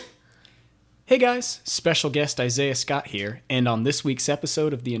Hey guys, special guest Isaiah Scott here, and on this week's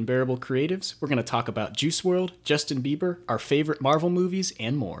episode of The Unbearable Creatives, we're going to talk about Juice WRLD, Justin Bieber, our favorite Marvel movies,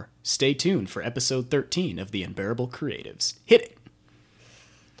 and more. Stay tuned for episode 13 of The Unbearable Creatives. Hit it!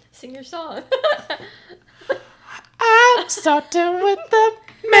 Sing your song. I'm starting with the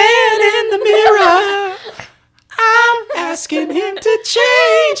man in the mirror. I'm asking him to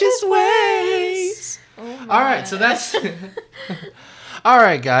change his ways. Oh All right, so that's... All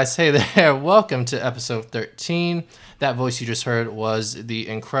right, guys. Hey there. Welcome to episode 13. That voice you just heard was the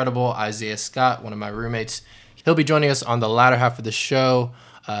incredible Isaiah Scott, one of my roommates. He'll be joining us on the latter half of the show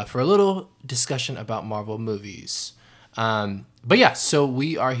for a little discussion about Marvel movies. But yeah, so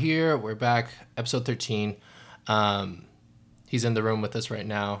we are here. We're back, episode 13. He's in the room with us right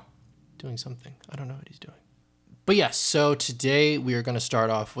now doing something. I don't know what he's doing. But yeah, so today we are going to start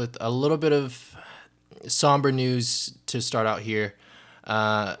off with a little bit of somber news to start out here.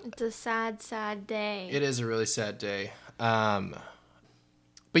 It's a sad, sad day. It is a really sad day. But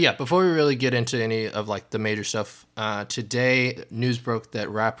yeah, before we really get into any of like the major stuff, today news broke that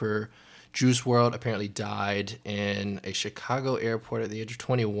rapper Juice WRLD apparently died in a Chicago airport at the age of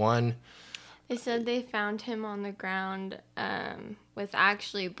 21. They said they found him on the ground with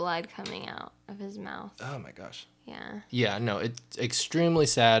actually blood coming out of his mouth. Oh my gosh. Yeah. Yeah, no, it's extremely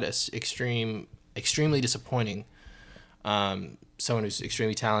sad, extremely disappointing. Someone who's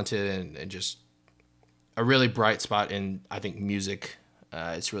extremely talented and just a really bright spot in, I think, music.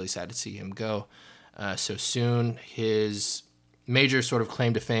 It's really sad to see him go so soon. His major sort of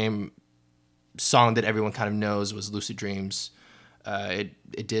claim to fame song that everyone kind of knows was Lucid Dreams.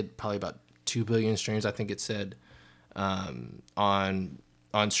 It did probably about 2 billion streams, I think it said, on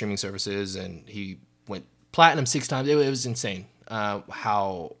streaming services, and he went platinum 6 times. It was insane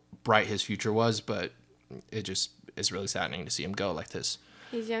how bright his future was, but it just is really saddening to see him go like this.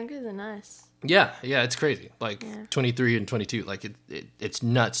 He's younger than us. Yeah, it's crazy. Like 23 and 22, like it's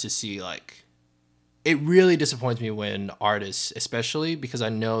nuts to see. Like, it really disappoints me when artists, especially because I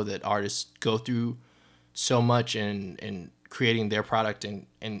know that artists go through so much in creating their product and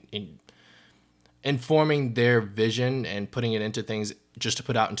informing their vision and putting it into things just to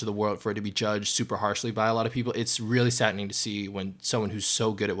put out into the world for it to be judged super harshly by a lot of people. It's really saddening to see when someone who's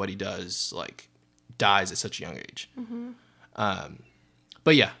so good at what he does, like, dies at such a young age. Mm-hmm.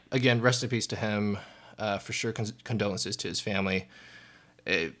 But yeah, again, rest in peace to him. For sure, condolences to his family.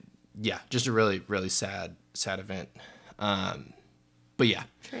 Yeah, just a really, really sad event. But yeah.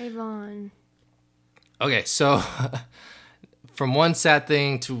 Trayvon. Okay, so from one sad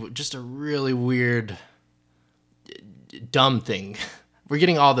thing to just a really weird, dumb thing. We're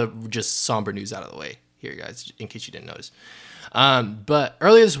getting all the just somber news out of the way here, guys, in case you didn't notice. But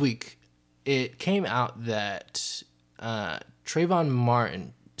earlier this week, it came out that Trayvon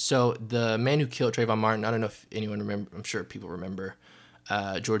Martin, so the man who killed Trayvon Martin, I don't know if anyone remember, I'm sure people remember,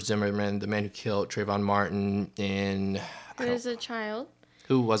 George Zimmerman, the man who killed Trayvon Martin Who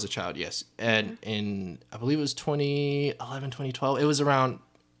was a child, yes. And in, I believe it was 2011, 2012. It was around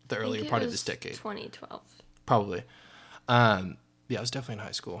the earlier part of this decade. 2012. Probably. Yeah, I was definitely in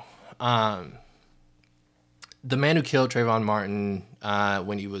high school. The man who killed Trayvon Martin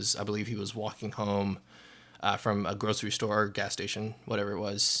when I believe he was walking home from a grocery store, gas station, whatever it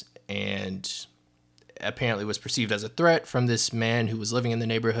was, and apparently was perceived as a threat from this man who was living in the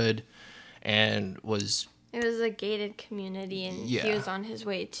neighborhood and was... It was a gated community, and he was on his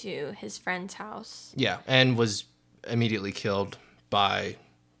way to his friend's house. Yeah, and was immediately killed by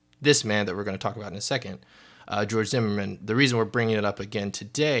this man that we're going to talk about in a second, George Zimmerman. The reason we're bringing it up again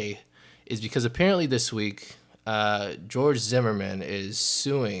today is because apparently this week... George Zimmerman is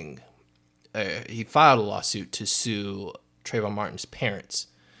suing. He filed a lawsuit to sue Trayvon Martin's parents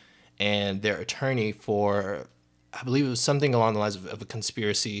and their attorney for, I believe it was something along the lines of a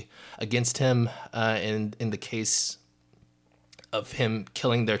conspiracy against him in the case of him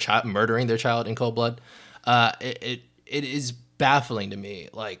killing their child, murdering their child in cold blood. It is baffling to me,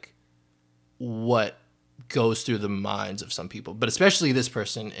 like, what goes through the minds of some people, but especially this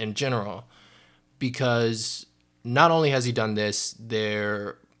person in general, because not only has he done this,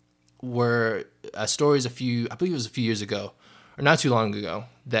 there were stories I believe it was a few years ago, or not too long ago,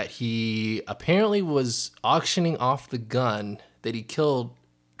 that he apparently was auctioning off the gun that he killed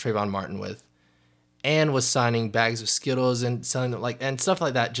Trayvon Martin with, and was signing bags of Skittles and selling them, like, and stuff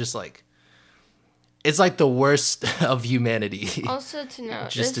like that. Just like, it's like the worst of humanity. Also to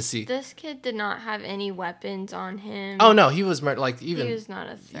note, this kid did not have any weapons on him. Oh no, he was like, even he was not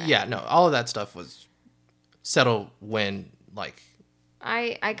a threat. Yeah, no, all of that stuff was settled when, like,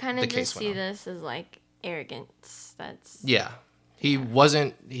 I kind of just see this as like arrogance. Yeah, He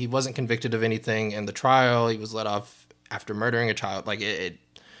wasn't convicted of anything in the trial. He was let off after murdering a child. Like it's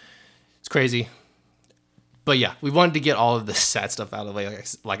crazy. But yeah, we wanted to get all of the sad stuff out of the way,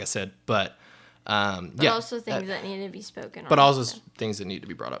 like I said. But also things that need to be spoken on. But also things that need to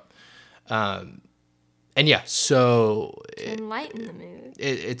be brought up. And yeah, so to enlighten the mood.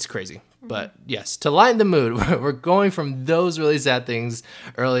 It's crazy. Mm-hmm. But yes, to lighten the mood, we're going from those really sad things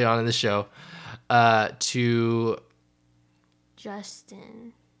early on in the show to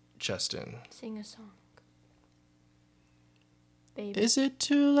Justin. Sing a song. Baby. Is it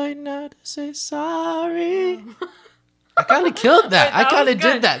too late now to say sorry? No. I kind of killed that. I kind of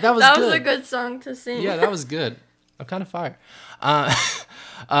did that. That was good. That was a good song to sing. Yeah, that was good. I'm kind of fired.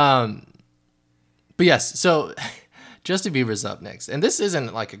 But yes, so Justin Bieber's up next. And this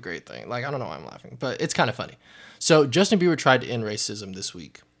isn't like a great thing. Like, I don't know why I'm laughing, but it's kind of funny. So Justin Bieber tried to end racism this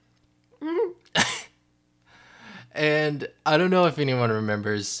week. And I don't know if anyone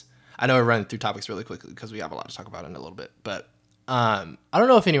remembers. I know we're running through topics really quickly because we have a lot to talk about in a little bit. But I don't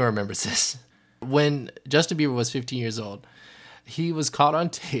know if anyone remembers this. When Justin Bieber was 15 years old, he was caught on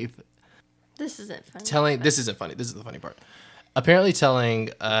tape. This isn't funny. This isn't funny. This is the funny part. Apparently telling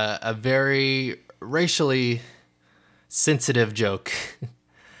a very racially sensitive joke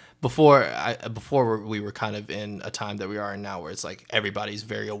before we were kind of in a time that we are in now, where it's like everybody's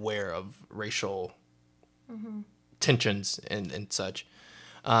very aware of racial tensions and such.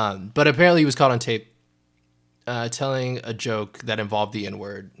 But apparently he was caught on tape telling a joke that involved the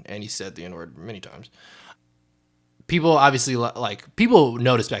N-word, and he said the N-word many times. People obviously people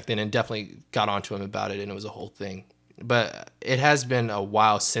noticed back then and definitely got onto him about it, and it was a whole thing. But it has been a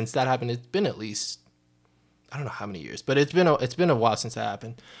while since that happened. It's been at least, I don't know how many years, but it's been a while since that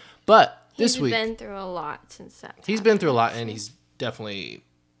happened. But this week, he's been through a lot since that. He's been through a lot, and he's definitely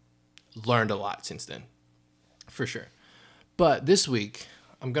learned a lot since then, for sure. But this week,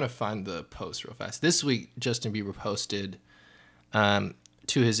 I'm gonna find the post real fast. This week, Justin Bieber posted to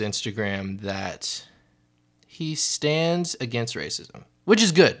his Instagram that he stands against racism, which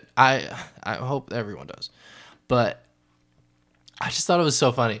is good. I hope everyone does. But I just thought it was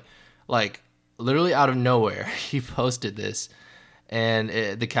so funny. Like, literally out of nowhere, he posted this. And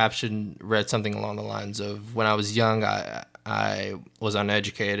the caption read something along the lines of, when I was young, I was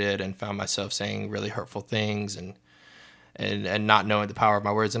uneducated and found myself saying really hurtful things and not knowing the power of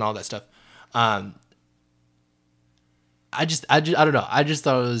my words and all that stuff. I don't know. I just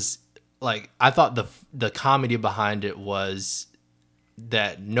thought it was, like, I thought the comedy behind it was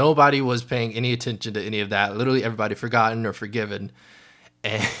that nobody was paying any attention to any of that. Literally everybody forgotten or forgiven.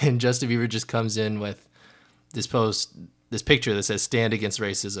 And Justin Bieber just comes in with this picture that says "Stand Against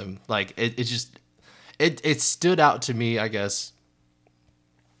Racism." Like it stood out to me, I guess,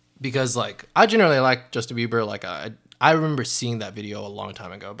 because like I generally like Justin Bieber. Like I remember seeing that video a long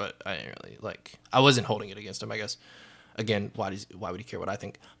time ago, but I didn't really I wasn't holding it against him, I guess. Again, why would he care what I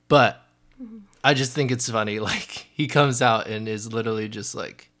think? But I just think it's funny. Like, he comes out and is literally just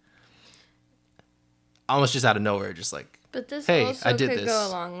like, almost just out of nowhere, just like, but this hey, also I did could this. Go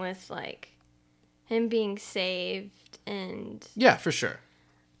along with like him being saved and yeah, for sure.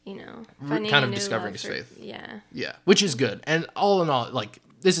 You know, kind of discovering his faith. Yeah, which is good. And all in all, like,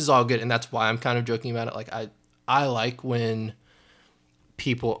 this is all good, and that's why I'm kind of joking about it. Like, I like when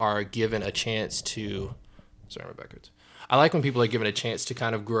people are given a chance to. Sorry, my back hurts. I like when people are given a chance to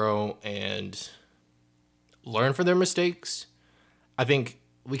kind of grow and learn from their mistakes. I think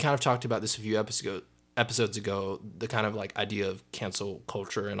we kind of talked about this a few episodes ago, the kind of like idea of cancel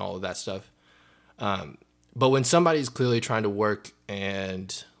culture and all of that stuff. But when somebody's clearly trying to work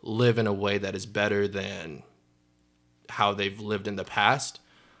and live in a way that is better than how they've lived in the past,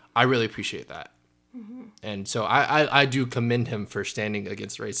 I really appreciate that. Mm-hmm. And so I do commend him for standing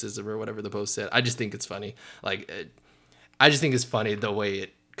against racism or whatever the post said. I just think it's funny. I just think it's funny the way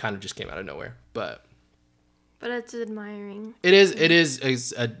it kind of just came out of nowhere. But it's admiring. It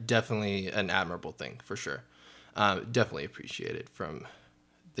is definitely an admirable thing, for sure. Definitely appreciate it from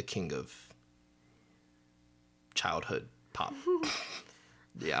the king of childhood pop.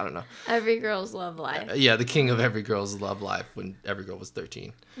 Yeah, I don't know. Every girl's love life. Yeah, the king of every girl's love life when every girl was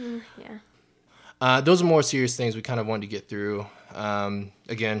 13. Yeah. Those are more serious things we kind of wanted to get through.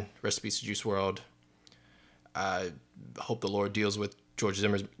 Again, rest in peace to Juice WRLD. I hope the Lord deals with George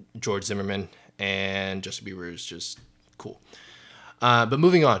Zimmerman, and Justin Bieber is just cool. But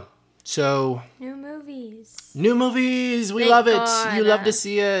moving on. So new movies. We love it. You love to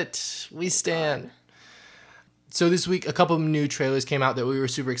see it. We stand. So this week, a couple of new trailers came out that we were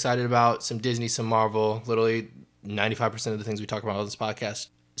super excited about. Some Disney, some Marvel. Literally 95% of the things we talk about on this podcast.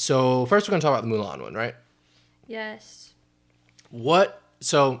 So first, we're going to talk about the Mulan one, right? Yes.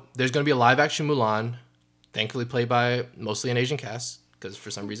 So there's going to be a live action Mulan, thankfully played by mostly an Asian cast, because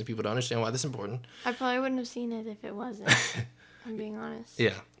for some reason people don't understand why that's important. I probably wouldn't have seen it if it wasn't. I'm being honest.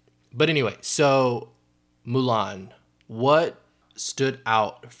 Yeah. But anyway, so Mulan, what stood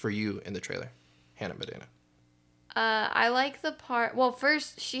out for you in the trailer, Hannah Medina? I like the part. Well,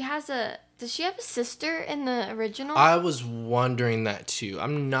 first, does she have a sister in the original? I was wondering that too.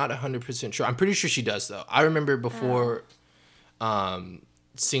 I'm not 100% sure. I'm pretty sure she does, though. I remember before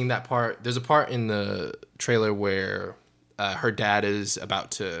seeing that part. There's a part in the trailer where her dad is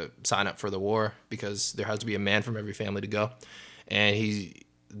about to sign up for the war because there has to be a man from every family to go. And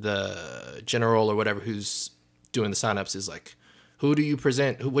the general or whatever who's doing the signups is like, who do you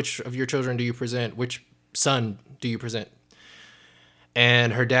present? Which of your children do you present? Which son do you present?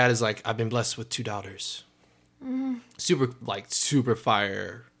 And her dad is like, I've been blessed with 2 daughters. Mm-hmm. Super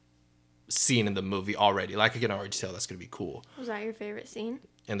fire scene in the movie already. Like, I can already tell that's going to be cool. Was that your favorite scene?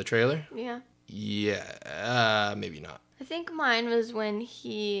 In the trailer? Yeah. Yeah, maybe not. I think mine was when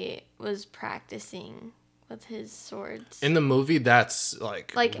he was practicing with his swords. In the movie, that's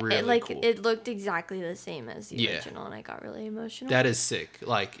really cool. It looked exactly the same as the original, and I got really emotional. That is sick.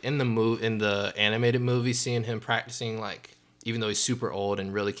 Like in the animated movie, seeing him practicing, like even though he's super old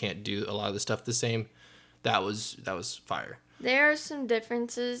and really can't do a lot of the stuff the same, that was fire. There are some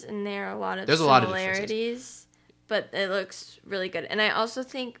differences, and there are a lot of There's similarities, but it looks really good. And I also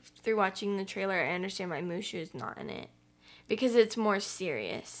think through watching the trailer, I understand why Mushu is not in it because it's more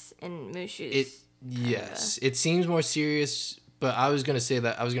serious, and Mushu's. Yes, it seems more serious, but I was going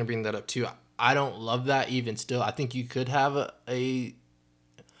to bring that up too. I don't love that even still. I think you could have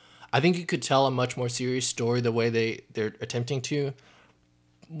I think you could tell a much more serious story the way they're attempting to,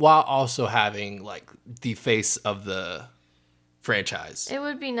 while also having like the face of the franchise. It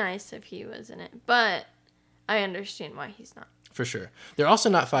would be nice if he was in it, but I understand why he's not. For sure. They're also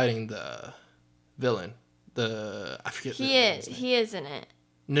not fighting the villain. I forget. He is in it.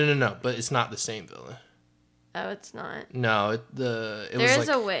 No, but it's not the same villain. Oh, it's not. No, There's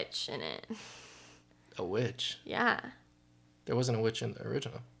a witch in it. A witch? Yeah. There wasn't a witch in the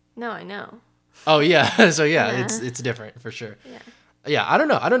original. No, I know. Oh yeah, so yeah. It's different for sure. Yeah. Yeah, I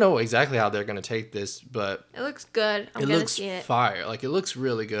don't know exactly how they're gonna take this, but it looks good. I'm gonna see it. It looks fire. Like it looks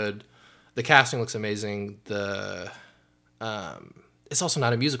really good. The casting looks amazing. It's also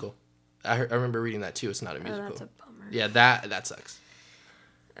not a musical. I remember reading that too. It's not a musical. Oh, that's a bummer. Yeah, that sucks.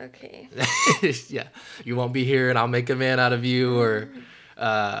 Okay. Yeah, you won't be here, and I'll make a man out of you, or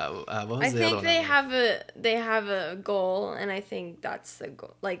what was I the other think they have a goal, and I think that's the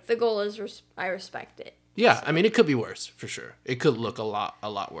goal. Like the goal is, I respect it. Yeah, so. I mean, it could be worse for sure. It could look a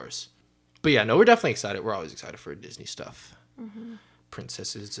lot worse. But yeah, no, we're definitely excited. We're always excited for Disney stuff,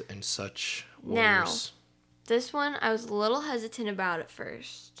 princesses and such. Now, this one I was a little hesitant about at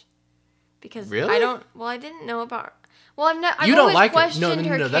first because really? I didn't know about. Well, I'm not. You don't like her.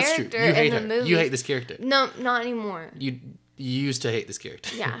 No, that's true. You hate her. Movies. You hate this character. No, not anymore. You used to hate this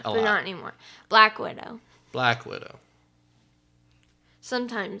character. Yeah, but not anymore. Black Widow.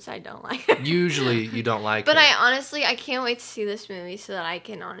 Sometimes I don't like her. Usually you don't like her. But I can't wait to see this movie so that I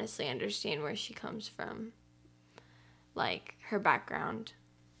can honestly understand where she comes from. Like, her background.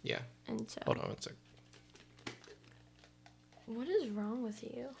 Yeah. And so. Hold on one sec. What is wrong with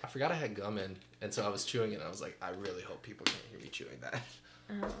you? I forgot I had gum in, and so I was chewing it, and I was like, I really hope people can't hear me chewing that.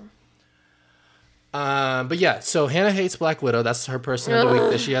 Oh. But yeah, so Hannah hates Black Widow. That's her person of the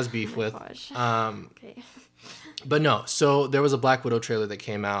week that she has beef with. Gosh. Okay. But no, so there was a Black Widow trailer that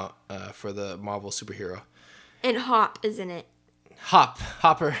came out for the Marvel superhero. And Hop is in it.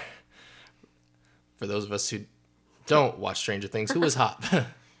 Hopper. For those of us who don't watch Stranger Things, who is Hop?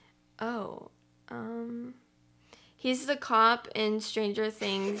 Oh, he's the cop in Stranger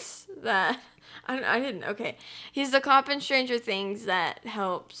Things that I didn't. Okay, he's the cop in Stranger Things that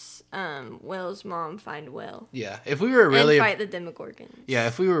helps Will's mom find Will. Yeah, if we were really and fight the Demogorgons. Yeah,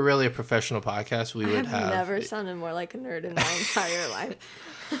 if we were really a professional podcast, we would have. I've never sounded more like a nerd in my entire life.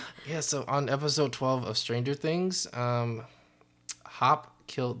 Yeah, so on episode 12 of Stranger Things, Hop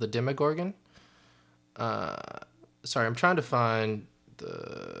killed the Demogorgon. Sorry, I'm trying to find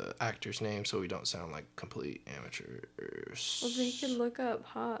the actor's name so we don't sound like complete amateurs. Well, they could look up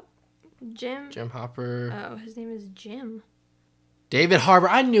Hop. Jim Hopper. Oh, his name is Jim. David Harbour.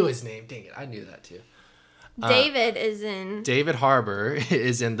 I knew his name. Dang it, I knew that too. David Harbour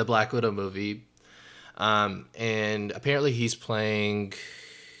is in the Black Widow movie. And apparently he's playing...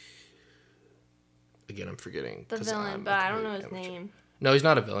 Again, I'm forgetting. The villain, but I don't know his name. No, he's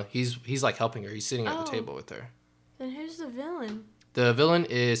not a villain. He's like helping her. He's sitting at the table with her. Then who's the villain? The villain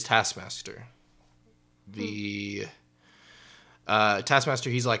is Taskmaster. The Taskmaster,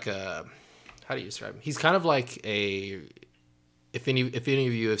 he's like a, how do you describe him? He's kind of like a, if any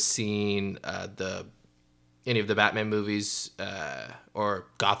of you have seen any of the Batman movies or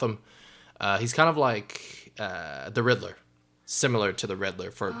Gotham, he's kind of like the Riddler, similar to the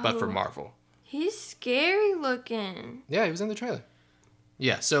Riddler but for Marvel. He's scary looking. Yeah, he was in the trailer.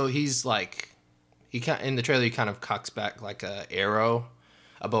 Yeah, so he's like, in the trailer he kind of cocks back like a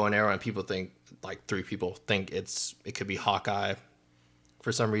bow and arrow, and people think, like 3 people think it could be Hawkeye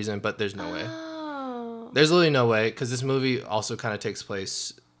for some reason, but there's no way. There's literally no way, because this movie also kind of takes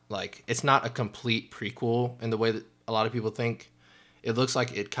place, like, it's not a complete prequel in the way that a lot of people think. It looks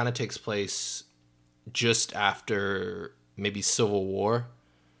like it kind of takes place just after maybe Civil War,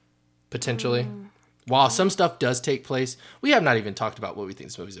 potentially. While some stuff does take place, we have not even talked about what we think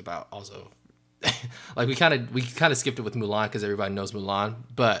this movie's about also. Like, we kind of skipped it with Mulan because everybody knows Mulan,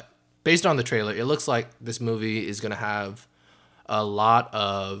 but based on the trailer, it looks like this movie is going to have a lot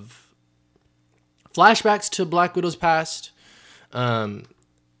of flashbacks to Black Widow's past. It kind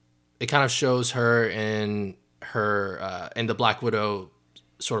of shows her in the Black Widow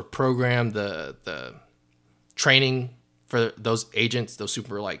sort of program, the training for those agents, those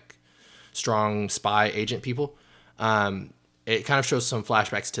super like strong spy agent people. It kind of shows some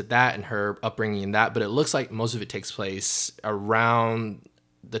flashbacks to that and her upbringing in that, but it looks like most of it takes place around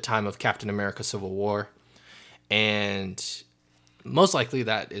the time of Captain America Civil War, and most likely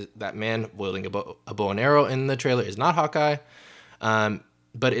that man wielding a bow and arrow in the trailer is not Hawkeye,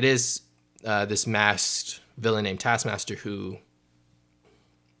 but it is this masked villain named Taskmaster who,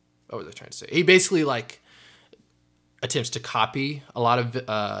 what was I trying to say? He basically like attempts to copy a lot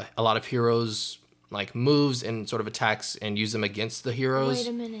of heroes like moves and sort of attacks and use them against the heroes. Wait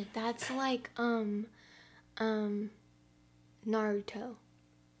a minute, that's like Naruto.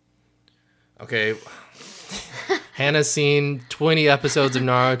 Okay. Hannah's seen 20 episodes of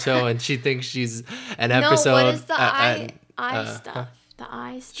Naruto and she thinks she's an episode. No, what is the eye stuff? The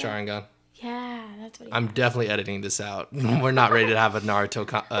eye stuff. Sharingan. Yeah, that's what I'm definitely editing this out. We're not ready to have a Naruto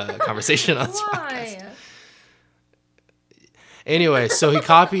conversation on this podcast. Anyway, so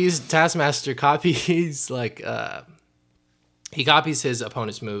Taskmaster copies like he copies his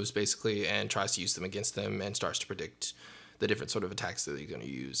opponent's moves basically and tries to use them against them and starts to predict the different sort of attacks that he's going to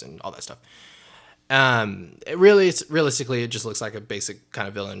use and all that stuff. Realistically, it just looks like a basic kind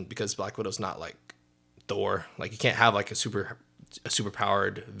of villain because Black Widow's not like Thor. Like, you can't have like a super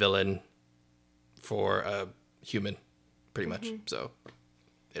powered villain for a human, pretty much. So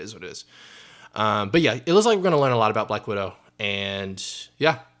it is what it is. But yeah, it looks like we're going to learn a lot about Black Widow, and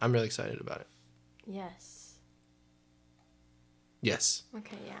yeah, I'm really excited about it. Yes.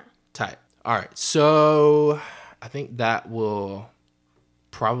 Okay, yeah. Tight. All right, so I think that will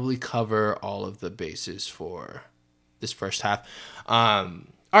probably cover all of the bases for this first half. All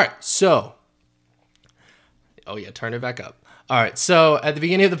right, so, oh yeah, turn it back up. All right, so at the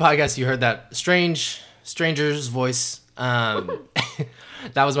beginning of the podcast, you heard that stranger's voice. That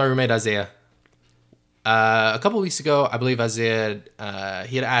was my roommate Isaiah. A couple weeks ago, I believe Isaiah,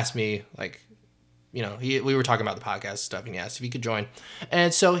 he had asked me, like, you know, we were talking about the podcast stuff, and he asked if he could join.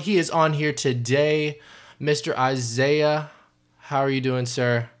 And so he is on here today. Mr. Isaiah, how are you doing,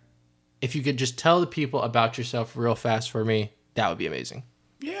 sir? If you could just tell the people about yourself real fast for me, that would be amazing.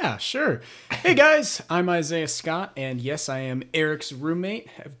 Yeah, sure. Hey guys, I'm Isaiah Scott, and yes, I am Eric's roommate.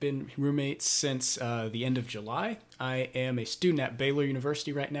 I've been roommates since the end of July. I am a student at Baylor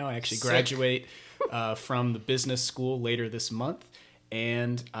University right now. I actually graduate from the business school later this month,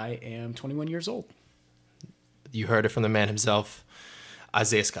 and I am 21 years old. You heard it from the man himself,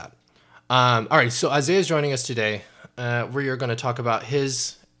 Isaiah Scott. All right, so Isaiah's joining us today. We are going to talk about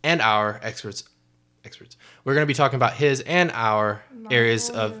his and our experts. We're going to be talking about his and our areas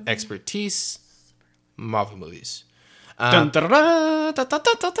of expertise, Marvel movies.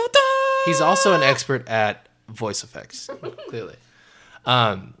 He's also an expert at voice effects, clearly.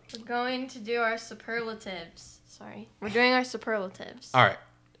 We're going to do our superlatives. Sorry. We're doing our superlatives. All right.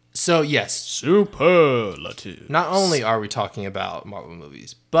 So, yes. Superlatives. Not only are we talking about Marvel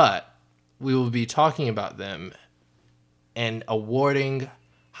movies, but we will be talking about them and awarding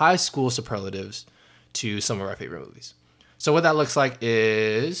high school superlatives to some of our favorite movies. So what that looks like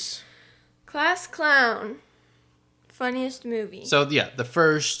is... Class Clown. Funniest movie. So, yeah, the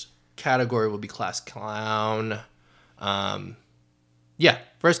first category will be Class Clown.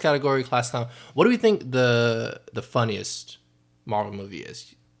 First category, Class Clown. What do we think the funniest Marvel movie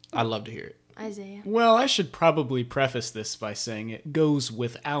is? I'd love to hear it. Isaiah. Well, I should probably preface this by saying it goes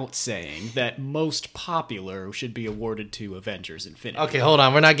without saying that most popular should be awarded to Avengers Infinity. Okay, hold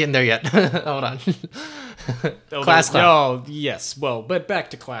on. We're not getting there yet. Hold on. Class Clown. Oh, yes. Well, but back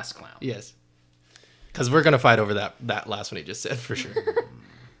to Class Clown. Yes. Because we're going to fight over that last one he just said, for sure.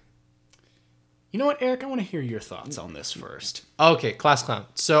 You know what, Eric? I want to hear your thoughts on this first. Okay, Class Clown.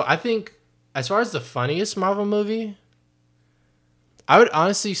 So I think as far as the funniest Marvel movie, I would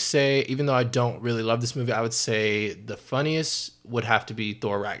honestly say, even though I don't really love this movie, I would say the funniest would have to be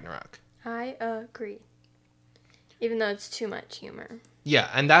Thor Ragnarok. I agree. Even though it's too much humor. Yeah,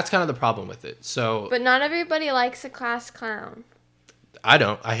 and that's kind of the problem with it. So, But not everybody likes a class clown. I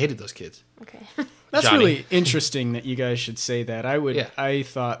don't. I hated those kids. Okay. That's Johnny. really interesting that you guys should say that. Yeah. I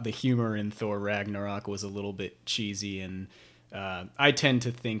thought the humor in Thor Ragnarok was a little bit cheesy, and I tend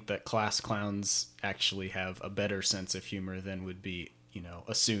to think that Class Clowns actually have a better sense of humor than would be,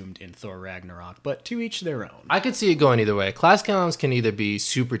 assumed in Thor Ragnarok. But to each their own. I could see it going either way. Class Clowns can either be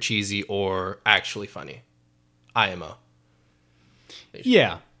super cheesy or actually funny. IMO.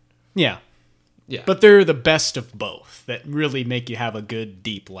 Yeah. Yeah. But they're the best of both that really make you have a good,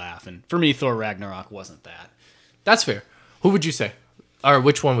 deep laugh. And for me, Thor Ragnarok wasn't that. That's fair. Who would you say? Or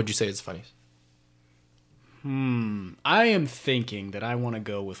which one would you say is the funniest? I am thinking that I want to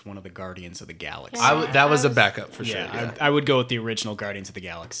go with one of the Guardians of the Galaxy. Yeah. That was a backup for sure. Yeah, I would go with the original Guardians of the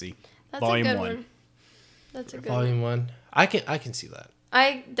Galaxy. That's Volume a good 1. one. That's a good Volume 1. I can see that.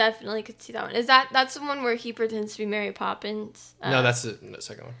 I definitely could see that one. That's the one where he pretends to be Mary Poppins? No, that's the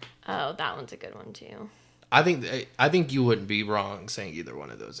second one. Oh, that one's a good one too. I think you wouldn't be wrong saying either one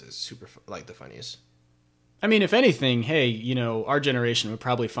of those is super like the funniest. I mean, if anything, hey, our generation would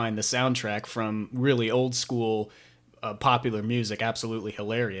probably find the soundtrack from really old school popular music absolutely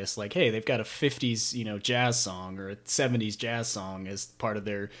hilarious. Like, hey, they've got a 50s, jazz song or a 70s jazz song as part of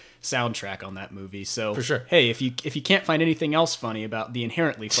their soundtrack on that movie. So, for sure. Hey, if you can't find anything else funny about the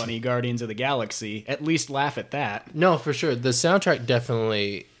inherently funny Guardians of the Galaxy, at least laugh at that. No, for sure. The soundtrack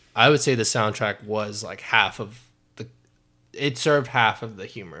definitely, I would say the soundtrack was like it served half of the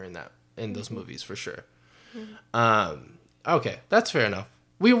humor in those movies for sure. Okay, that's fair enough.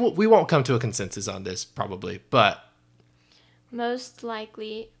 We won't come to a consensus on this probably, but Most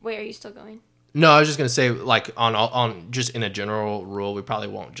likely. Wait, are you still going? no, I was just gonna say like on just in a general rule, we probably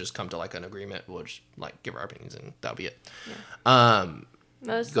won't just come to like an agreement. We'll just like give our opinions and that'll be it. Yeah.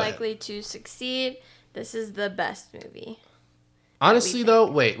 Most Go ahead. likely to succeed. This is the best movie. Honestly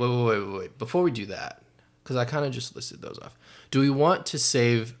though, wait. Before we do that, because I kind of just listed those off. Do we want to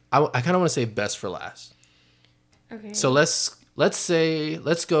save? I kind of want to save best for last. Okay. So let's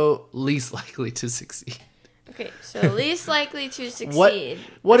go least likely to succeed. Okay, so least likely to succeed.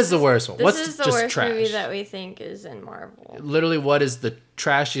 What is the worst one? This What's is the just worst trash? movie that we think is in Marvel. Literally, what is the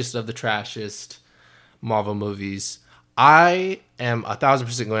trashiest of the trashiest Marvel movies? I am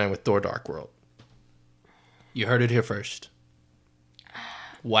 1,000% going with Thor: Dark World. You heard it here first.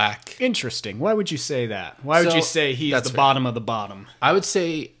 Whack. Interesting. Why would you say that? Why would So, you say he's that's the fair. bottom of the bottom? I would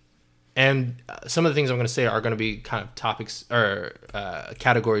say, and some of the things I'm going to say are going to be kind of topics or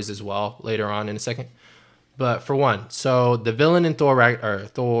categories as well later on in a second. But for one, so the villain in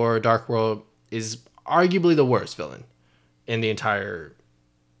Thor Dark World is arguably the worst villain in the entire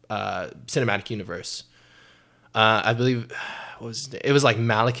cinematic universe. I believe it was like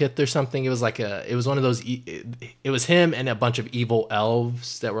Malekith or something. It was one of those. It was him and a bunch of evil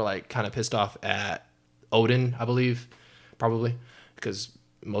elves that were like kind of pissed off at Odin, I believe, probably because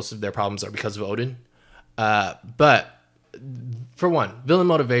most of their problems are because of Odin. But for one, villain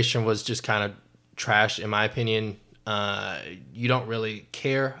motivation was just kind of trash in my opinion. You don't really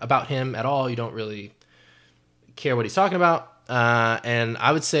care about him at all. You don't really care what he's talking about. And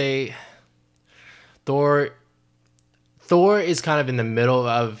I would say Thor is kind of in the middle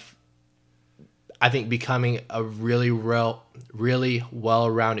of, I think, becoming a really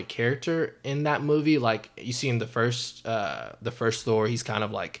well-rounded character in that movie. Like you see in the first Thor, he's kind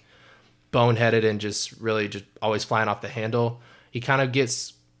of like boneheaded and just always flying off the handle. He kind of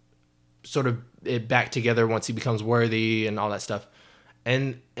gets sort of it back together once he becomes worthy and all that stuff.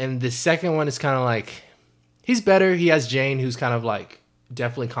 And the second one is kind of like, he's better. He has Jane, who's kind of like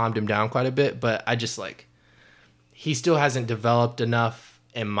definitely calmed him down quite a bit, but I just like, he still hasn't developed enough,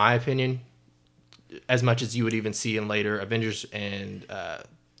 in my opinion, as much as you would even see in later Avengers and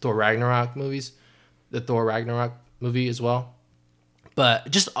Thor Ragnarok movies, the Thor Ragnarok movie as well.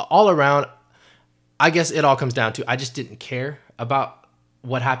 But just all around, I guess it all comes down to, I just didn't care about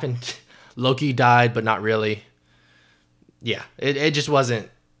what happened. Loki died, but not really. Yeah, it just wasn't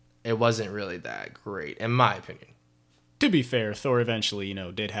really that great, in my opinion. To be fair, Thor eventually,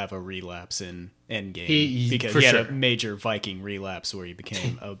 did have a relapse in Endgame because for he had sure. a major Viking relapse where he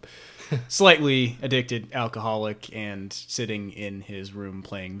became a slightly addicted alcoholic and sitting in his room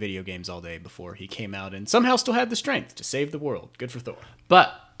playing video games all day before he came out and somehow still had the strength to save the world. Good for Thor.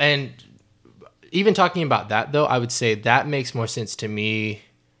 But, and even talking about that, though, I would say that makes more sense to me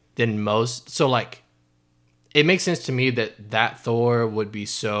than most. So, like, it makes sense to me that Thor would be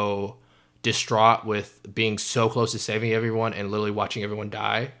so distraught with being so close to saving everyone and literally watching everyone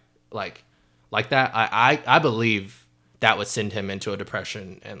die. Like that. I believe that would send him into a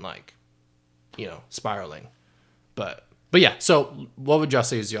depression and, like, spiraling. But yeah, so what would y'all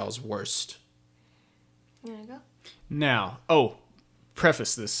say is y'all's worst? You wanna go? Now,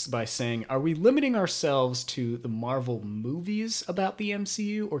 preface this by saying, are we limiting ourselves to the Marvel movies about the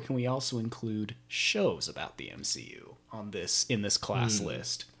MCU, or can we also include shows about the MCU in this class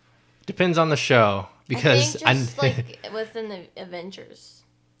list? Depends on the show, because I think just like within the Avengers.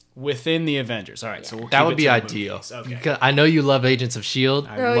 Within the Avengers. All right, so we'll that keep would it be to the ideal. movies. Okay. Because I know you love Agents of S.H.I.E.L.D.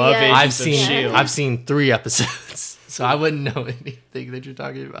 I love Agents of S.H.I.E.L.D. I've seen 3 episodes, so I wouldn't know anything that you're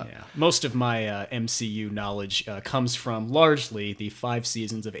talking about. Yeah. Most of my MCU knowledge comes from largely the 5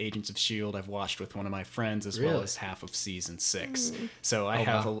 seasons of Agents of S.H.I.E.L.D. I've watched with one of my friends, as well as half of season 6. So I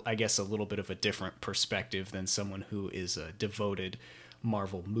have, I guess, a little bit of a different perspective than someone who is a devoted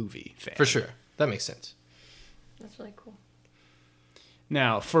Marvel movie fan. For sure. That makes sense. That's really cool.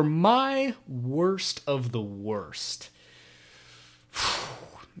 Now, for my worst of the worst.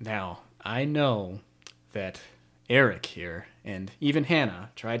 Now, I know that Eric here and even Hannah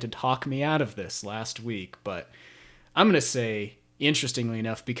tried to talk me out of this last week, but I'm going to say, interestingly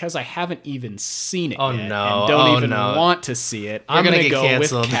enough, because I haven't even seen it yet and don't want to see it, I'm going to go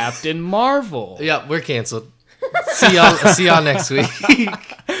canceled. with Captain Marvel. Yeah, we're canceled. See y'all next week.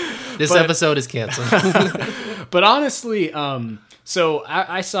 This episode is canceled. But honestly, so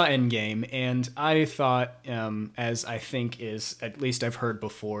I saw Endgame, and I thought, as I think is, at least I've heard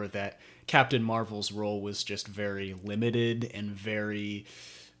before, that Captain Marvel's role was just very limited and very,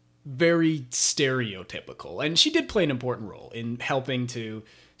 very stereotypical. And she did play an important role in helping to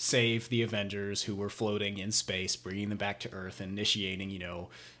save the Avengers who were floating in space, bringing them back to Earth, and initiating,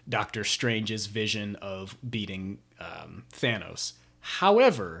 Doctor Strange's vision of beating Thanos.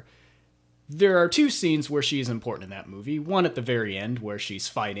 However, there are 2 scenes where she is important in that movie. One at the very end, where she's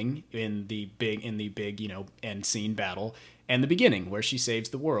fighting in the big, end scene battle, and the beginning, where she saves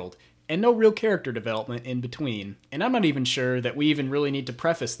the world. And no real character development in between. And I'm not even sure that we even really need to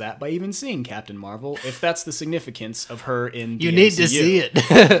preface that by even seeing Captain Marvel, if that's the significance of her in the You need MCU. to see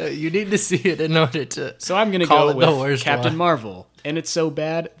it. You need to see it in order to. So I'm going to go with Captain Marvel. And it's so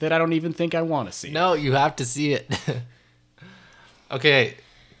bad that I don't even think I want to see it. No, you have to see it. Okay.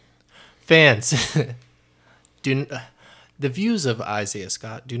 Fans, the views of Isaiah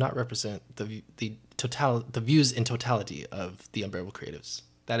Scott do not represent the views in totality of the Unbearable Creatives.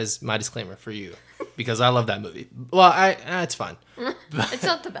 That is my disclaimer for you, because I love that movie. Well, it's fine. It's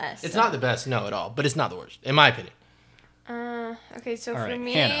not the best. It's not the best, no, at all, but it's not the worst, in my opinion. Okay, so All for right,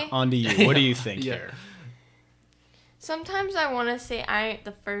 me, Hannah, on to you. What do you think here? sometimes I want to say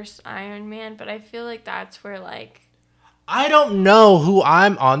the first Iron Man, but I feel like that's where, like... I don't know who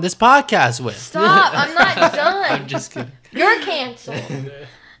I'm on this podcast with. Stop! I'm not done. I'm just kidding. You're canceled.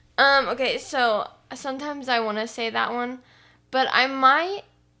 Okay, so sometimes I want to say that one, but I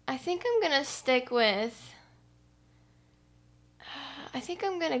think I'm going to stick with... I think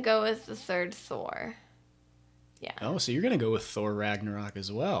I'm going to go with the third Thor. Yeah. Oh, so you're going to go with Thor Ragnarok as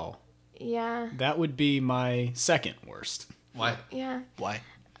well. Yeah. That would be my second worst. Why? Yeah. Why?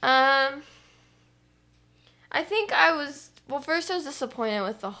 I think first I was disappointed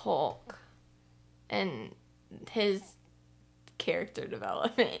with the Hulk and his character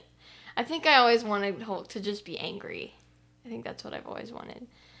development. I think I always wanted Hulk to just be angry. I think that's what I've always wanted.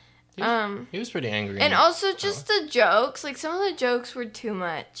 He was pretty angry. And also just the jokes. Like, some of the jokes were too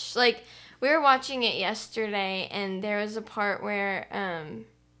much. Like, we were watching it yesterday, and there was a part where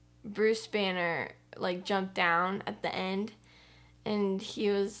Bruce Banner, like, jumped down at the end. And he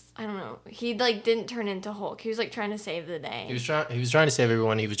was, I don't know, he, like, didn't turn into Hulk. He was, like, trying to save the day. He was trying to save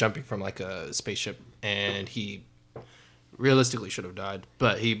everyone. He was jumping from, like, a spaceship, and he realistically should have died.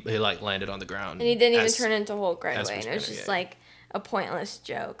 But he like, landed on the ground. And he didn't even turn into Hulk right away. Bruce And it was Banner, just, yeah. like, a pointless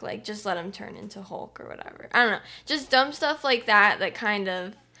joke. Like, just let him turn into Hulk or whatever. I don't know. Just dumb stuff like that kind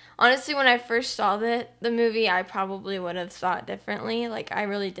of... Honestly, when I first saw the movie, I probably would have thought differently. Like, I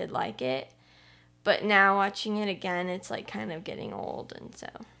really did like it. But now watching it again, it's like kind of getting old, and so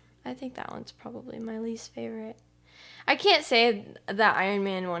I think that one's probably my least favorite. I can't say that Iron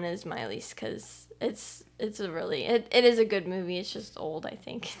Man one is my least because It's it is a good movie. It's just old, I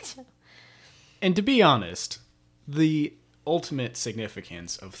think. And to be honest, the ultimate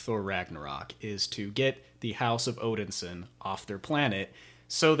significance of Thor Ragnarok is to get the House of Odinson off their planet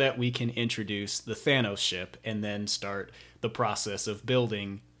so that we can introduce the Thanos ship and then start the process of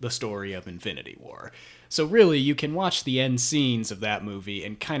building the story of Infinity War. So really, you can watch the end scenes of that movie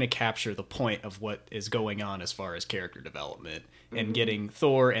and kind of capture the point of what is going on as far as character development and getting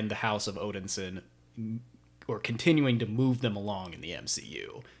Thor and the House of Odinson, or continuing to move them along in the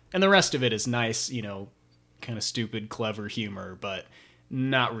MCU. And the rest of it is nice, kind of stupid, clever humor, but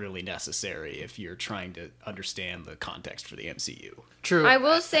not really necessary if you're trying to understand the context for the MCU. True. I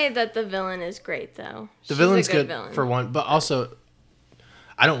will say that the villain is great, though. The villain's good villain. For one, but also,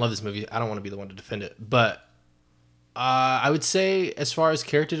 I don't love this movie. I don't want to be the one to defend it, but I would say as far as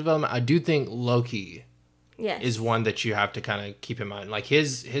character development, I do think Loki is one that you have to kind of keep in mind. Like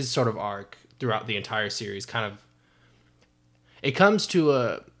his sort of arc throughout the entire series it comes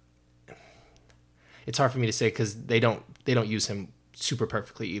to it's hard for me to say because they don't use him super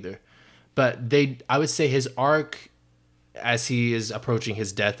perfectly either, but I would say his arc as he is approaching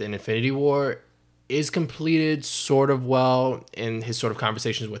his death in Infinity War is completed sort of well in his sort of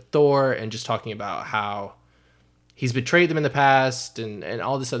conversations with Thor and just talking about how he's betrayed them in the past and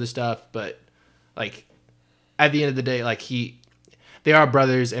all this other stuff, but like at the end of the day, like they are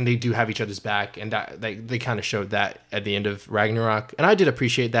brothers and they do have each other's back, and that they kind of showed that at the end of Ragnarok, and I did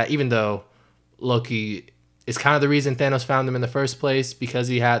appreciate that, even though Loki is kind of the reason Thanos found them in the first place because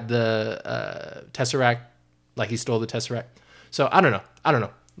he had the Tesseract, like he stole the Tesseract. So I don't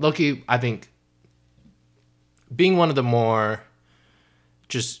know. Loki, I think, being one of the more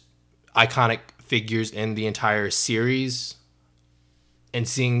just iconic figures in the entire series and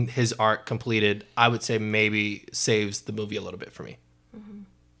seeing his arc completed, I would say maybe saves the movie a little bit for me. Mm-hmm.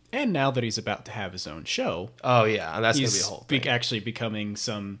 And now that he's about to have his own show, oh yeah, that's gonna be a whole thing. Actually becoming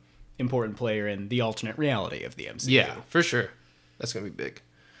some important player in the alternate reality of the MCU. Yeah, for sure. That's gonna be big.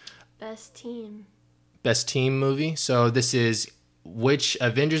 Best team movie. So this is which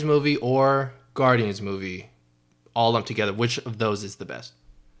Avengers movie or Guardians movie all lumped together. Which of those is the best?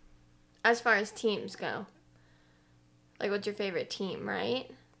 As far as teams go. Like, what's your favorite team, right?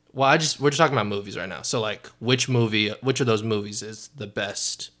 Well, we're just talking about movies right now. So, like, which of those movies is the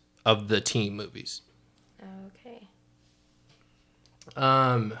best of the team movies? Okay.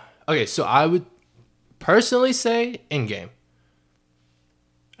 Okay, so I would personally say Endgame.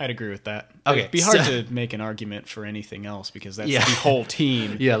 I'd agree with that. Okay, it'd be hard to make an argument for anything else because that's the whole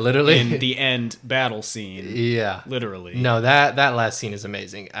team. Yeah, literally. In the end battle scene. Yeah. Literally. No, that last scene is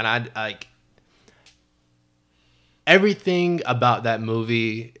amazing. And I like everything about that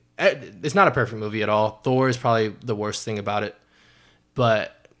movie. It's not a perfect movie at all. Thor is probably the worst thing about it.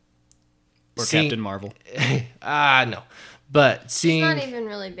 But Captain Marvel. No. But seeing she's not even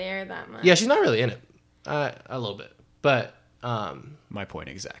really there that much. Yeah, she's not really in it. A little bit. But my point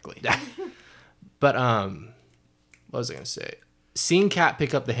exactly. But what was I gonna say? Seeing Cap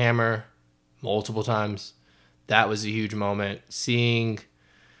pick up the hammer multiple times, that was a huge moment. Seeing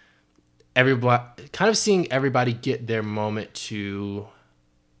everybody get their moment to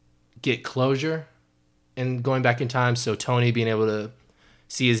get closure and going back in time. So Tony being able to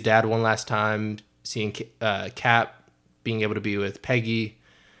see his dad one last time, seeing Cap being able to be with Peggy,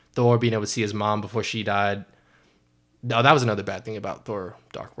 Thor being able to see his mom before she died. No, that was another bad thing about Thor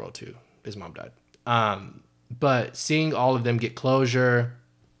Dark World too. His mom died. But seeing all of them get closure,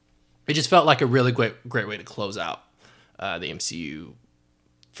 it just felt like a really great way to close out the MCU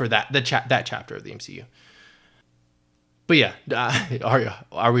for that chapter of the MCU. But yeah,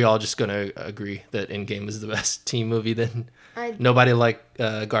 are we all just gonna agree that Endgame is the best team movie then? Nobody liked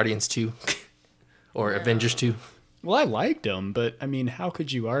Guardians 2 or Avengers 2? Well, I liked them, but I mean, how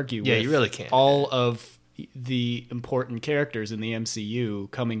could you argue with you really can't. All of the important characters in the MCU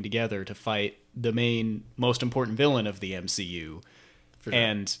coming together to fight the most important villain of the MCU, sure.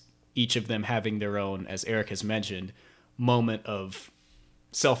 And each of them having their own, as Eric has mentioned, moment of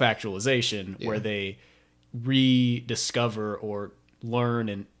self-actualization where they rediscover or learn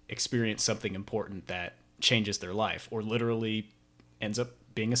and experience something important that changes their life or literally ends up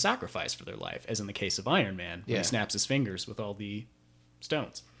being a sacrifice for their life, as in the case of Iron Man when he snaps his fingers with all the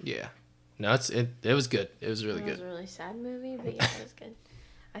stones. Yeah. No, it was good. It was really good. It was a really sad movie, but yeah, it was good.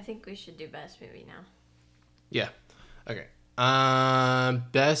 I think we should do best movie now. Yeah. Okay.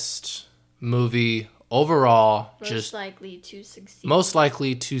 Best movie overall. Most likely to succeed. Most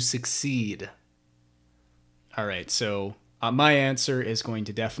likely to succeed. All right. So my answer is going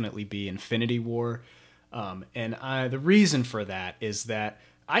to definitely be Infinity War. And the reason for that is that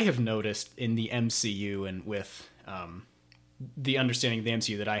I have noticed in the MCU and with the understanding of the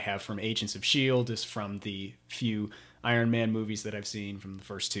MCU that I have from Agents of S.H.I.E.L.D. is from the few Iron Man movies that I've seen, from the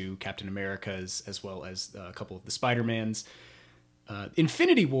first two Captain Americas, as well as a couple of the Spider-Mans.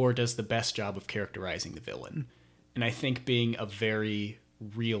 Infinity War does the best job of characterizing the villain. And I think being a very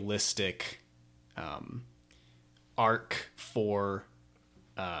realistic arc for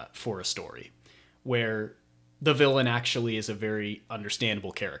a story, where the villain actually is a very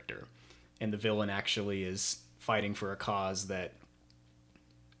understandable character, and the villain actually is fighting for a cause that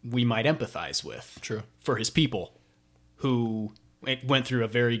we might empathize with. True. For his people, who went through a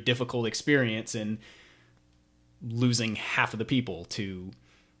very difficult experience in losing half of the people to,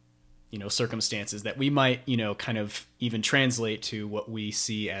 circumstances that we might, kind of even translate to what we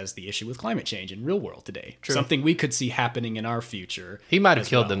see as the issue with climate change in real world today. True. Something we could see happening in our future. He might have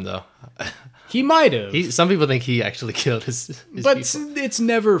killed them, though. He might have. Some people think he actually killed his but people. It's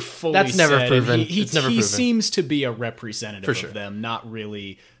never fully That's never said. proven. He It's never proven. seems to be a representative For sure. of them, not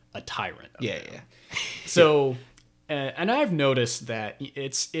really a tyrant of them. Yeah. So, and I've noticed that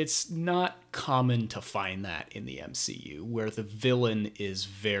it's not common to find that in the MCU, where the villain is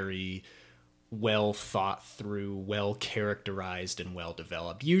very well thought through, well characterized, and well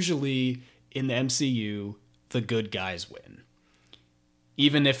developed. Usually in the MCU, the good guys win.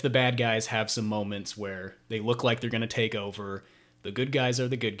 Even if the bad guys have some moments where they look like they're going to take over, the good guys are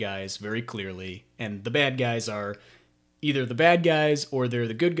the good guys very clearly, and the bad guys are either the bad guys or they're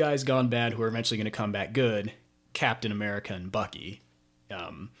the good guys gone bad who are eventually going to come back good. Captain America and Bucky,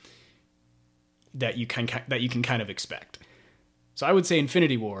 that you can kind of expect. So I would say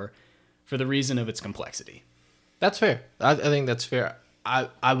Infinity War, for the reason of its complexity. That's fair. I think that's fair. I'd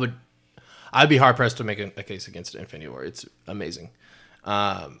be hard pressed to make a case against Infinity War. It's amazing.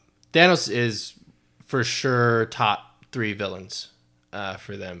 Thanos is for sure top 3 villains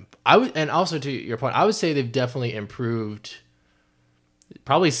for them. And also to your point, I would say they've definitely improved.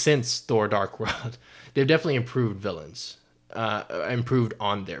 Probably since Thor: Dark World, they've definitely improved villains, improved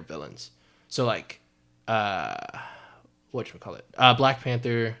on their villains. So like, whatchamacallit? Black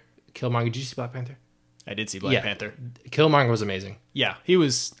Panther, Killmonger. Did you see Black Panther? I did see Black Panther. Killmonger was amazing. Yeah, he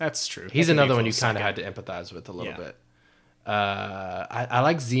was. That's true. He's That could be another a one you close kind of second. had to empathize with a little bit. I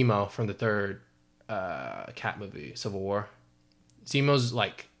like Zemo from the third Cap movie, Civil War. Zemo's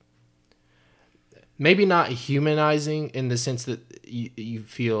like maybe not humanizing in the sense that you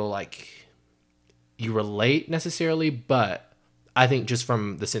feel like you relate necessarily, but I think just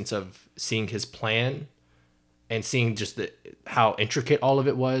from the sense of seeing his plan and seeing just how intricate all of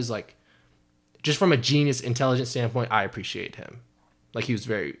it was, like just from a genius intelligence standpoint, I appreciate him. Like he was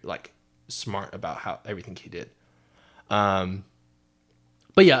very like smart about how everything he did. But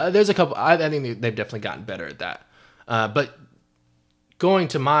yeah, there's a couple. I think they've definitely gotten better at that. But going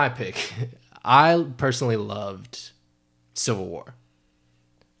to my pick, I personally loved Civil War.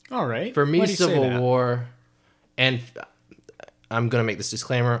 All right. For me, Why do you say Civil that? War, and I'm gonna make this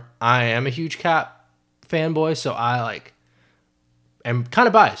disclaimer: I am a huge Cap fanboy, so I am kind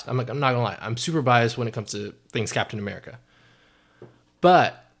of biased. I'm not gonna lie, I'm super biased when it comes to things Captain America.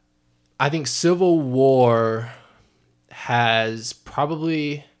 But I think Civil War has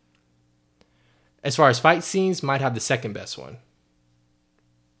probably, as far as fight scenes, might have the second best one.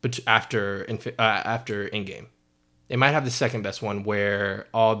 But after Endgame, it might have the second best one where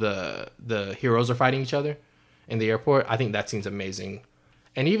all the heroes are fighting each other in the airport. I think that scene's amazing,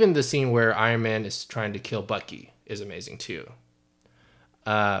 and even the scene where Iron Man is trying to kill Bucky is amazing too.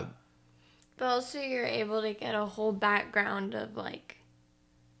 But also you're able to get a whole background of like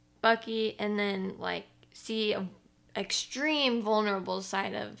Bucky and then like see a extreme vulnerable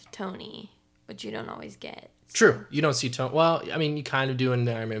side of Tony, which you don't always get. True, you don't see Tony. Well, I mean, you kind of do in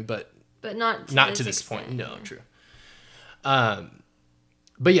Iron Man, but not to this extent, point. No, yeah. true.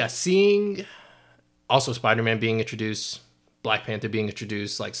 But yeah, seeing also Spider-Man being introduced, Black Panther being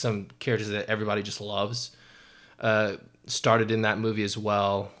introduced, like some characters that everybody just loves, started in that movie as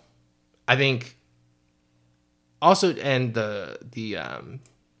well. I think also, and the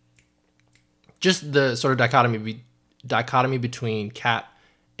just the sort of dichotomy between Cap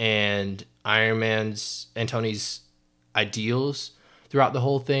and Iron Man's and Tony's ideals throughout the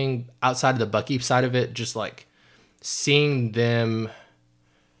whole thing, outside of the Bucky side of it, just like seeing them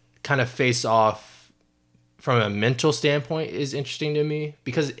kind of face off from a mental standpoint is interesting to me,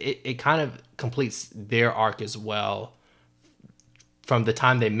 because it kind of completes their arc as well from the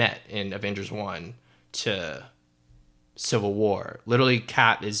time they met in Avengers 1 to Civil War. Literally,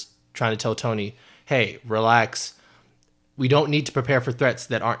 Cap is trying to tell Tony, hey, relax. We don't need to prepare for threats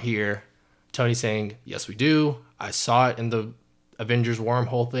that aren't here. Tony saying, yes, we do. I saw it in the Avengers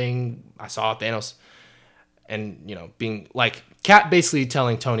wormhole thing. I saw Thanos, and being like Cap basically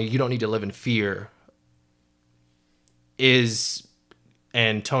telling Tony, "You don't need to live in fear."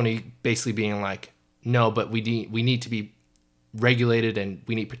 And Tony basically being like, "No, but we need to be regulated and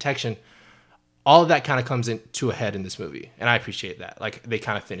we need protection." All of that kind of comes into a head in this movie, and I appreciate that. Like they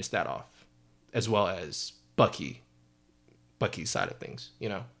kind of finished that off, as well as Bucky's side of things.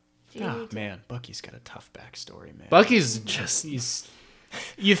 Oh man, Bucky's got a tough backstory, man. Bucky's just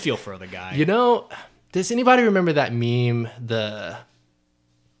you feel for the guy. Does anybody remember that meme? I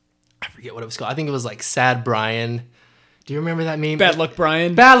forget what it was called. I think it was like Sad Brian. Do you remember that meme? Bad Luck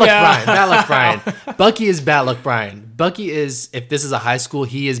Brian. Bad Luck Brian. Bad Luck Brian. Bucky is Bad Luck Brian. Bucky is, if this is a high school,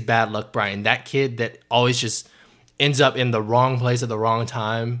 he is Bad Luck Brian. That kid that always just ends up in the wrong place at the wrong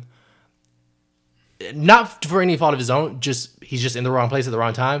time. Not for any fault of his own, he's just in the wrong place at the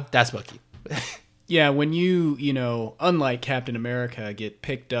wrong time. That's Bucky. Yeah, when you unlike Captain America, get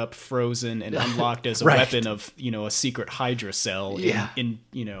picked up, frozen, and unlocked as a weapon of, a secret Hydra cell in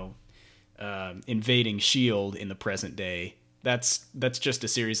invading S.H.I.E.L.D. in the present day, that's just a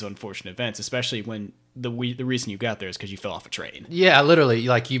series of unfortunate events, especially when the reason you got there is because you fell off a train. Yeah, literally,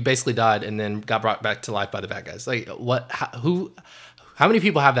 like you basically died and then got brought back to life by the bad guys. Like what? How many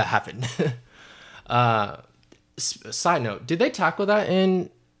people have that happen? Side note, did they tackle that in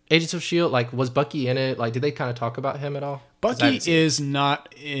Agents of S.H.I.E.L.D.? Like, was Bucky in it? Like, did they kind of talk about him at all? Bucky is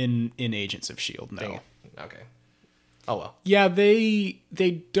not in Agents of S.H.I.E.L.D., no. Okay. Oh, well. Yeah, they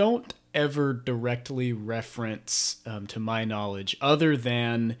don't ever directly reference, to my knowledge, other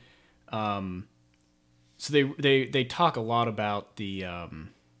than... so they talk a lot about the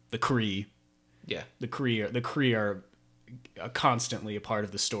Kree. Yeah. The Kree are constantly a part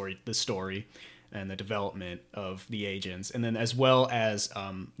of the story and the development of the agents. And then as well as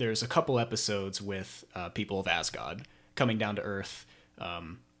there's a couple episodes with people of Asgard coming down to Earth.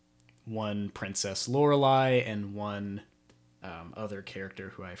 One Princess Lorelei and one other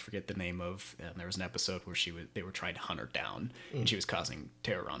character who I forget the name of. And there was an episode where they were trying to hunt her down and she was causing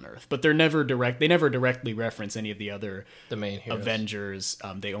terror on Earth. But they never directly reference any of the main heroes. Avengers.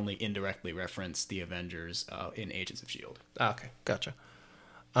 They only indirectly reference the Avengers in Agents of S.H.I.E.L.D. Okay, gotcha.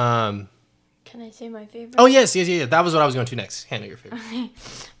 Can I say my favorite? Oh, yes. That was what I was going to next. Handle your favorite. Okay.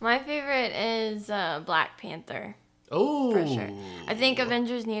 My favorite is Black Panther. Oh. For sure. I think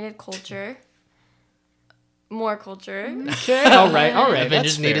Avengers needed culture. More culture. Okay. All right.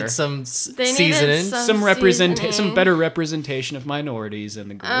 Avengers needed some seasoning. Some better representation of minorities in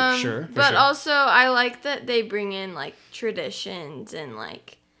the group. Sure. But also, I like that they bring in, like, traditions and,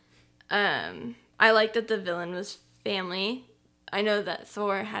 like, I like that the villain was family. I know that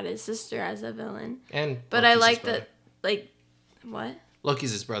Thor had his sister as a villain. But I like that, like, what?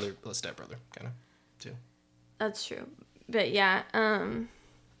 Loki's his brother, stepbrother, kind of, too. That's true. But yeah, I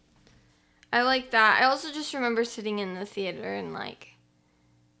like that. I also just remember sitting in the theater and, like,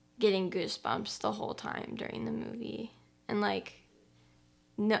 getting goosebumps the whole time during the movie. And, like,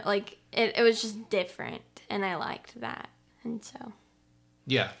 no, like, it was just different. And I liked that. And so.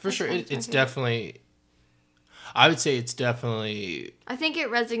 Yeah, for sure. It's definitely... I would say it's definitely... I think it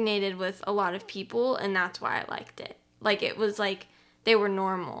resonated with a lot of people, and that's why I liked it. Like, it was like they were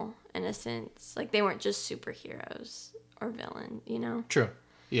normal, in a sense. Like, they weren't just superheroes or villain, True.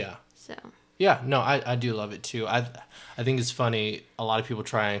 Yeah. So. Yeah, no, I do love it, too. I think it's funny. A lot of people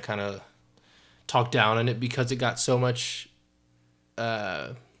try and kind of talk down on it because it got so much...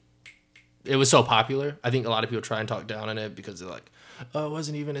 it was so popular. I think a lot of people try and talk down on it because they're like, oh, it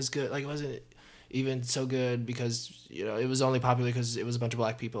wasn't even as good. Like, it wasn't... even so good because it was only popular because it was a bunch of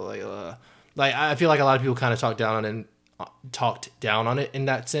black people. Like I feel like a lot of people kind of talked down on it in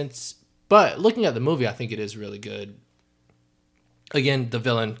that sense. But looking at the movie, I think it is really good. Again, the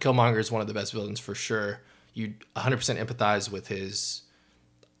villain Killmonger is one of the best villains for sure. You 100% empathize with his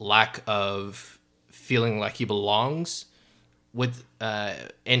lack of feeling like he belongs with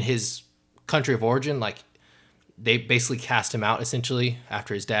in his country of origin. Like they basically cast him out essentially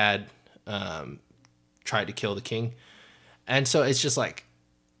after his dad. Tried to kill the king, and so it's just like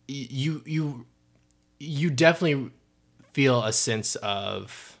you definitely feel a sense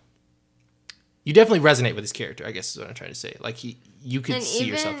of you definitely resonate with his character, I guess is what I'm trying to say. Like you could see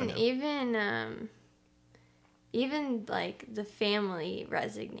yourself in him. Even like the family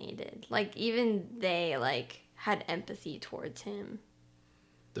resonated. Like even they like had empathy towards him.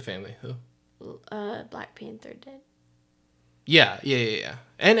 The family, who? Black Panther did. Yeah.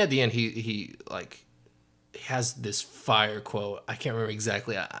 And at the end, he has this fire quote. I can't remember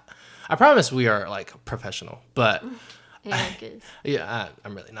exactly. I promise we are like professional, but yeah,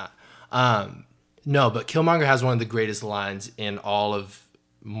 I'm really not. No, but Killmonger has one of the greatest lines in all of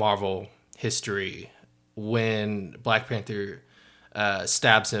Marvel history when Black Panther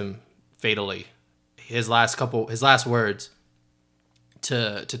stabs him fatally. His last words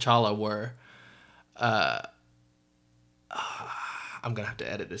to T'Challa were, I'm gonna have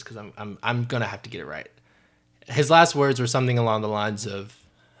to edit this because I'm gonna have to get it right. His last words were something along the lines of,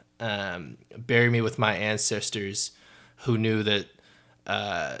 "Bury me with my ancestors, who knew that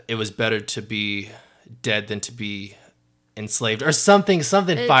it was better to be dead than to be enslaved," or something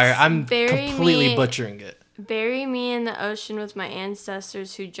fire. I'm completely butchering it. Bury me in the ocean with my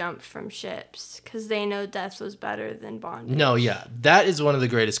ancestors who jumped from ships, because they know death was better than bondage. No, yeah, that is one of the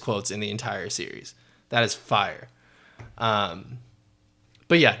greatest quotes in the entire series. That is fire.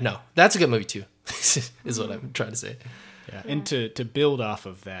 But yeah, no, that's a good movie too. Is what I'm trying to say. Yeah, and to build off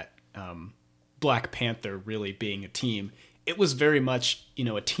of that, Black Panther really being a team, it was very much,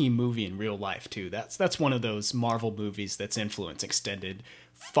 a team movie in real life too. That's one of those Marvel movies that's influence extended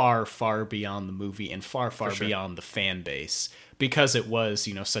far, far beyond the movie and far, far beyond the fan base, because it was,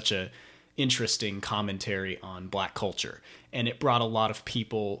 such a interesting commentary on Black culture, and it brought a lot of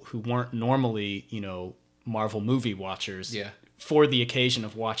people who weren't normally, Marvel movie watchers. Yeah. For the occasion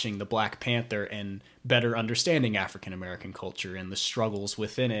of watching the Black Panther and better understanding African American culture and the struggles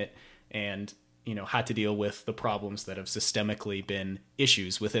within it, and had to deal with the problems that have systemically been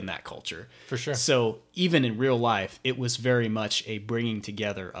issues within that culture. For sure. So even in real life, it was very much a bringing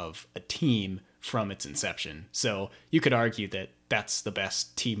together of a team from its inception. So you could argue that that's the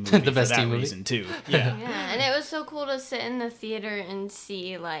best team movie the best for that team movie. reason too. Yeah. Yeah, and it was so cool to sit in the theater and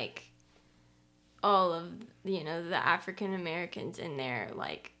see all of the African Americans in there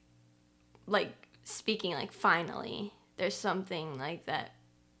like speaking finally there's something that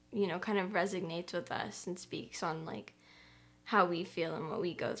kind of resonates with us and speaks on how we feel and what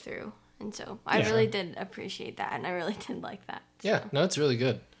we go through, and so I really did appreciate that, and I really did like that. So. Yeah, no, it's really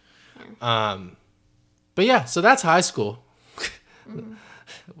good. Yeah. But yeah, so that's high school. Mm-hmm.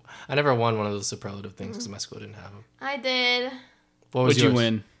 I never won one of those superlative things because my school didn't have them. I did. What was What'd yours? you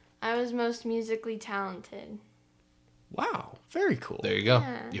win? I was most musically talented. Wow, very cool. There you go.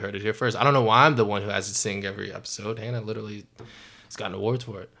 Yeah. You heard it here first. I don't know why I'm the one who has to sing every episode. Hannah literally has gotten awards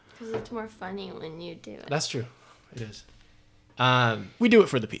for it. Because it's more funny when you do it. That's true. It is. We do it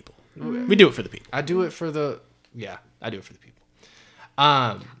for the people. We do it for the people. I do it for the... Yeah, I do it for the people.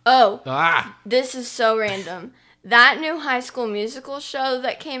 This is so random. That new High School Musical show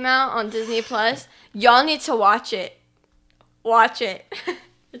that came out on Disney Plus, y'all need to watch it. Watch it.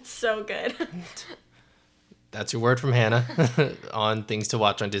 It's so good. That's your word from Hannah on things to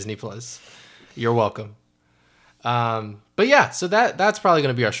watch on Disney Plus. You're welcome. But yeah, so that's probably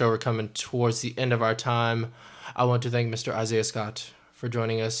going to be our show. We're coming towards the end of our time. I want to thank Mr. Isaiah Scott for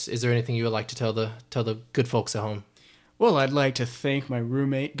joining us. Is there anything you would like to tell the good folks at home? Well, I'd like to thank my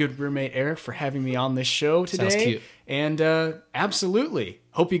good roommate Eric for having me on this show today. Sounds cute. And absolutely,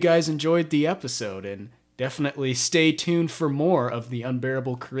 hope you guys enjoyed the episode, and definitely stay tuned for more of the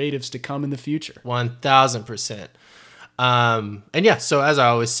Unbearable Creatives to come in the future. 1000%. And yeah, so as I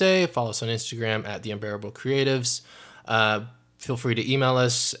always say, follow us on Instagram at The Unbearable Creatives. Feel free to email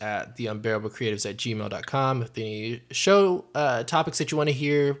us at theunbearablecreatives@gmail.com with any show topics that you want to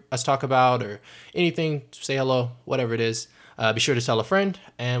hear us talk about, or anything, say hello, whatever it is. Be sure to tell a friend,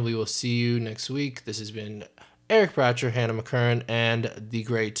 and we will see you next week. This has been Eric Bratcher, Hannah McCurran, and the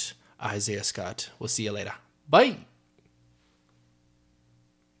great Isaiah Scott. We'll see you later. Bye.